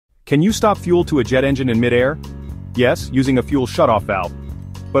Can you stop fuel to a jet engine in midair? Yes, using a fuel shutoff valve.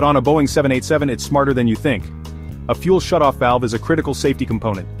 But on a Boeing 787 it's smarter than you think. A fuel shutoff valve is a critical safety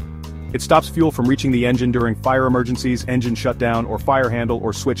component. It stops fuel from reaching the engine during fire emergencies, engine shutdown, or fire handle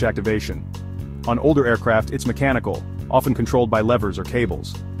or switch activation. On older aircraft it's mechanical, often controlled by levers or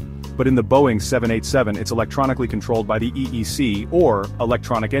cables. But in the Boeing 787 it's electronically controlled by the EEC, or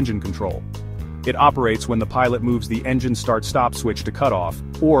electronic engine control. It operates when the pilot moves the engine start-stop switch to cut off,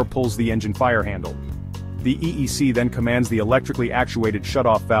 or pulls the engine fire handle. The EEC then commands the electrically actuated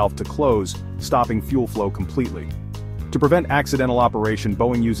shutoff valve to close, stopping fuel flow completely. To prevent accidental operation,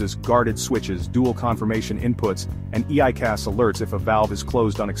 Boeing uses guarded switches, dual confirmation inputs, and EICAS alerts if a valve is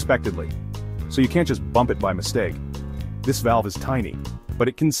closed unexpectedly. So you can't just bump it by mistake. This valve is tiny, but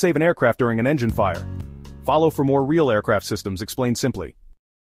it can save an aircraft during an engine fire. Follow for more real aircraft systems explained simply.